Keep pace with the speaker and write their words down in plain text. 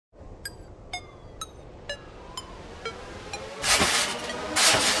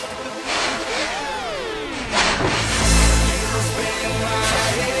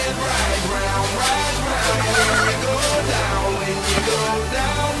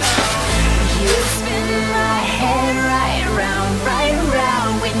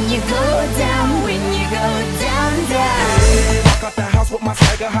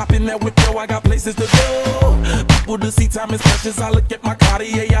nigga hop in that whip, yo, I got places to go. People to see, time is precious. I look at my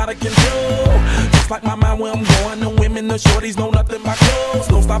Cartier out of control. Just like my mind where I'm going, the women, the shorties know nothing but clothes.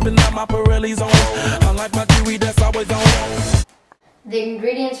 No stopping at my Pirelli's on. Unlike my jewelry, that's always on. The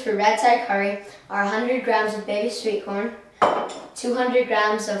ingredients for red Thai curry are 100 grams of baby sweet corn, 200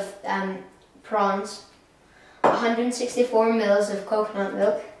 grams of prawns, 164 mils of coconut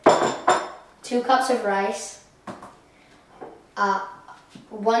milk, 2 cups of rice,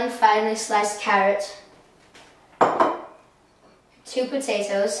 1 finely sliced carrot, 2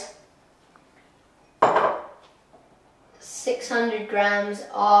 potatoes, 600 grams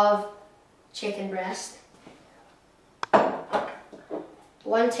of chicken breast,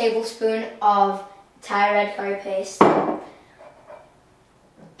 1 tablespoon of Thai red curry paste,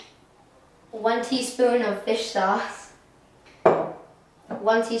 1 teaspoon of fish sauce,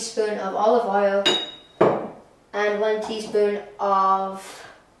 1 teaspoon of olive oil, and 1 teaspoon of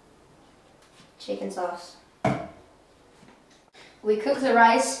chicken sauce. We cook the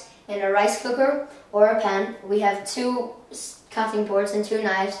rice in a rice cooker or a pan. We have 2 cutting boards and 2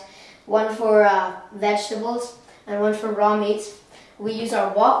 knives, 1 for vegetables and 1 for raw meat. We use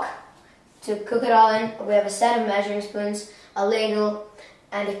our wok to cook it all in. We have a set of measuring spoons, a ladle,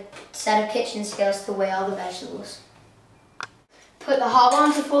 and a set of kitchen scales to weigh all the vegetables. Put the hob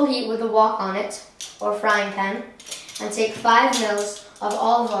on to full heat with a wok on it, or frying pan, and take 5 mils of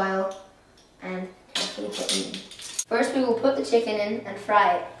olive oil and carefully put it in. First we will put the chicken in and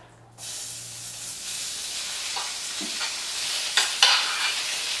fry it.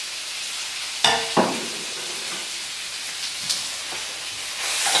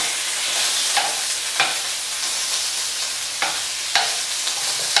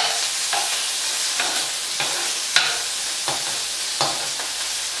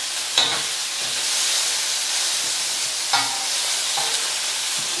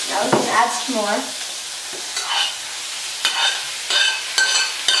 Now we can add some more.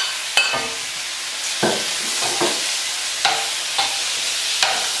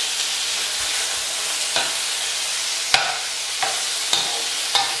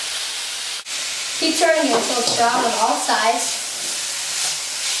 Keep turning it until it's brown on all sides.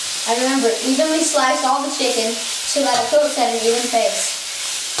 And remember, evenly slice all the chicken so that it cooks at an even pace.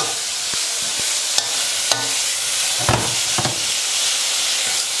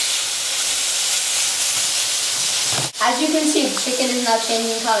 As you can see, the chicken is now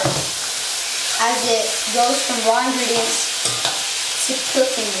changing color as it goes from raw ingredients to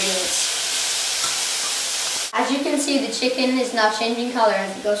cooked ingredients. As you can see, the chicken is now changing color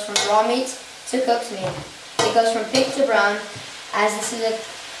as it goes from raw meat to cooked meat. It goes from pink to brown as this is a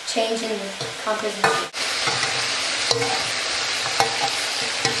change in the composition.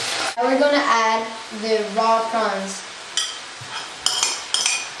 Now we're going to add the raw prawns.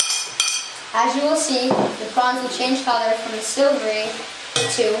 As you will see, the prawns will change color from a silvery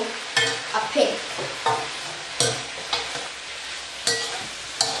to a pink.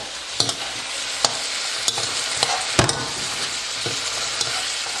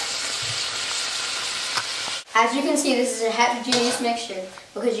 As you can see, this is a heterogeneous mixture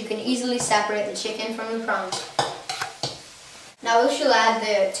because you can easily separate the chicken from the prawns. Now we shall add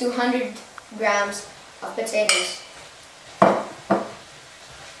the 200 grams of potatoes.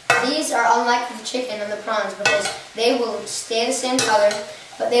 These are unlike the chicken and the prawns because they will stay the same color,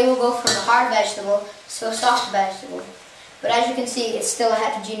 but they will go from a hard vegetable to a soft vegetable. But as you can see, it's still a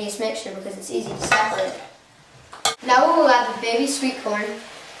heterogeneous mixture because it's easy to separate. Now we will add the baby sweet corn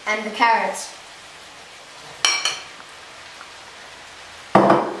and the carrots.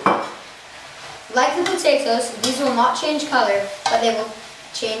 Like the potatoes, these will not change color, but they will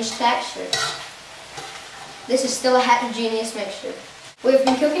change texture. This is still a heterogeneous mixture. We've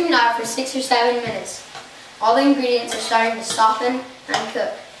been cooking now for 6 or 7 minutes. All the ingredients are starting to soften and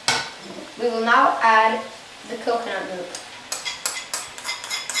cook. We will now add the coconut milk.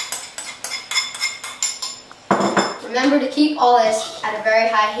 Remember to keep all this at a very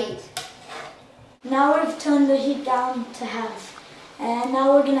high heat. Now we've turned the heat down to half. And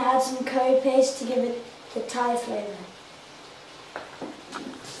now we're going to add some curry paste to give it the Thai flavor.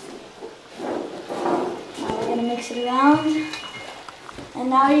 Now we're going to mix it around. And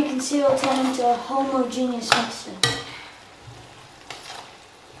now you can see it will turn into a homogeneous mixture.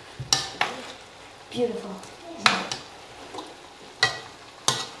 Beautiful, isn't it?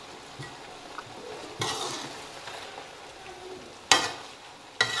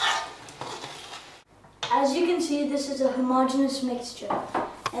 As you can see, this is a homogeneous mixture.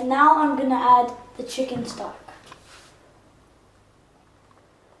 And now I'm going to add the chicken stock.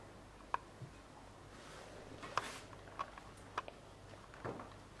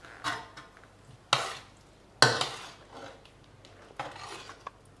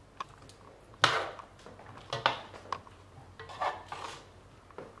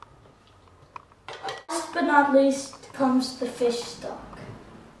 but not least comes the fish stock.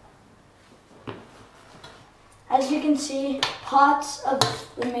 As you can see, parts of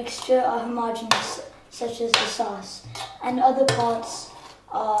the mixture are homogeneous, such as the sauce, and other parts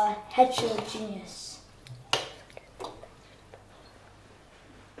are heterogeneous.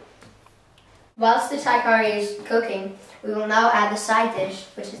 Whilst the Thai curry is cooking, we will now add the side dish,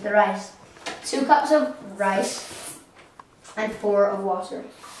 which is the rice. 2 cups of rice and 4 of water.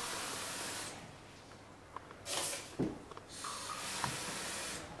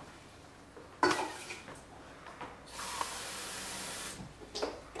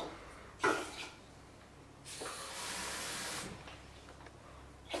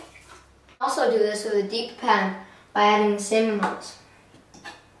 Also do this with a deep pan by adding the same amounts.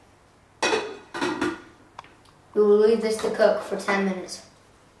 We will leave this to cook for 10 minutes.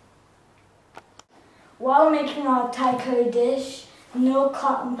 While making our Thai curry dish, no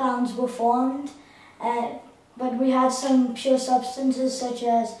compounds were formed, but we had some pure substances such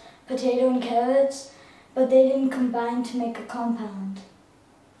as potato and carrots, but they didn't combine to make a compound.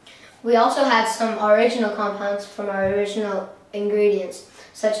 We also had some original compounds from our original ingredients,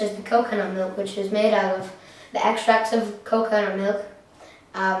 such as the coconut milk, which is made out of the extracts of coconut milk,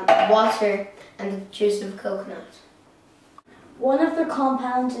 water, and the juice of coconut. One of the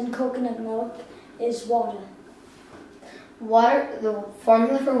compounds in coconut milk is water. The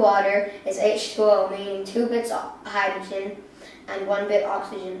formula for water is H2O, meaning 2 bits hydrogen and 1 bit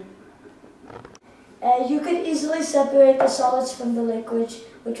oxygen. You could easily separate the solids from the liquid,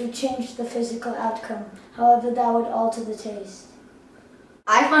 which would change the physical outcome. However, that would alter the taste.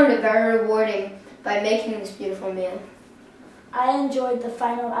 I found it very rewarding by making this beautiful meal. I enjoyed the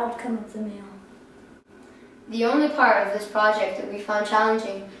final outcome of the meal. The only part of this project that we found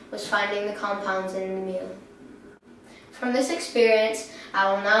challenging was finding the compounds in the meal. From this experience, I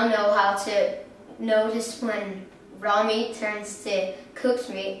will now know how to notice when raw meat turns to cooked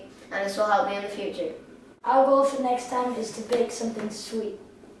meat, and this will help me in the future. Our goal for next time is to bake something sweet.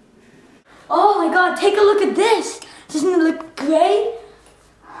 Oh my God, take a look at this! Doesn't it look great?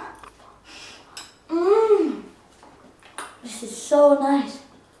 This is so nice.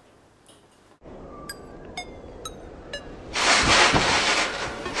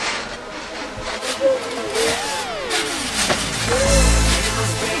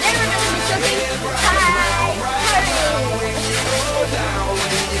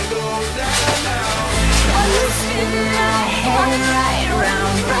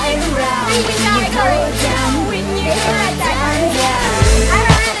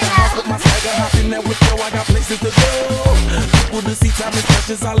 I got places to go. People to see, time is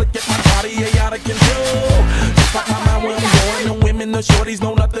precious. I look at my Cartier out of control. Just like my mind where I'm going. The women, the shorties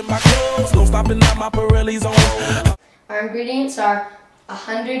know nothing but clothes. No stopping at my Pirelli's on. Our ingredients are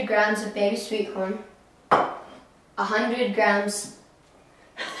 100 grams of baby sweet corn, 100 grams.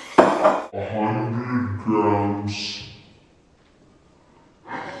 You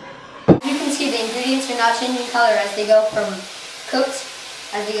can see the ingredients are now changing color as they go from cooked.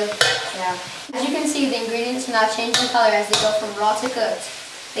 As you can see, the ingredients are now changing color as they go from raw to cooked.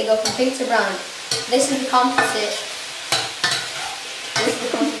 They go from pink to brown. This is the composite.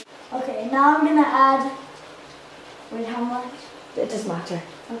 Okay, now I'm gonna add. Wait, how much? It doesn't matter.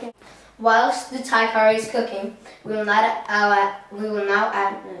 Okay. Whilst the Thai curry is cooking, we will now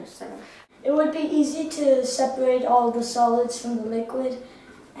add. It would be easy to separate all the solids from the liquid,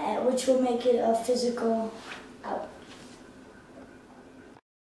 which will make it a physical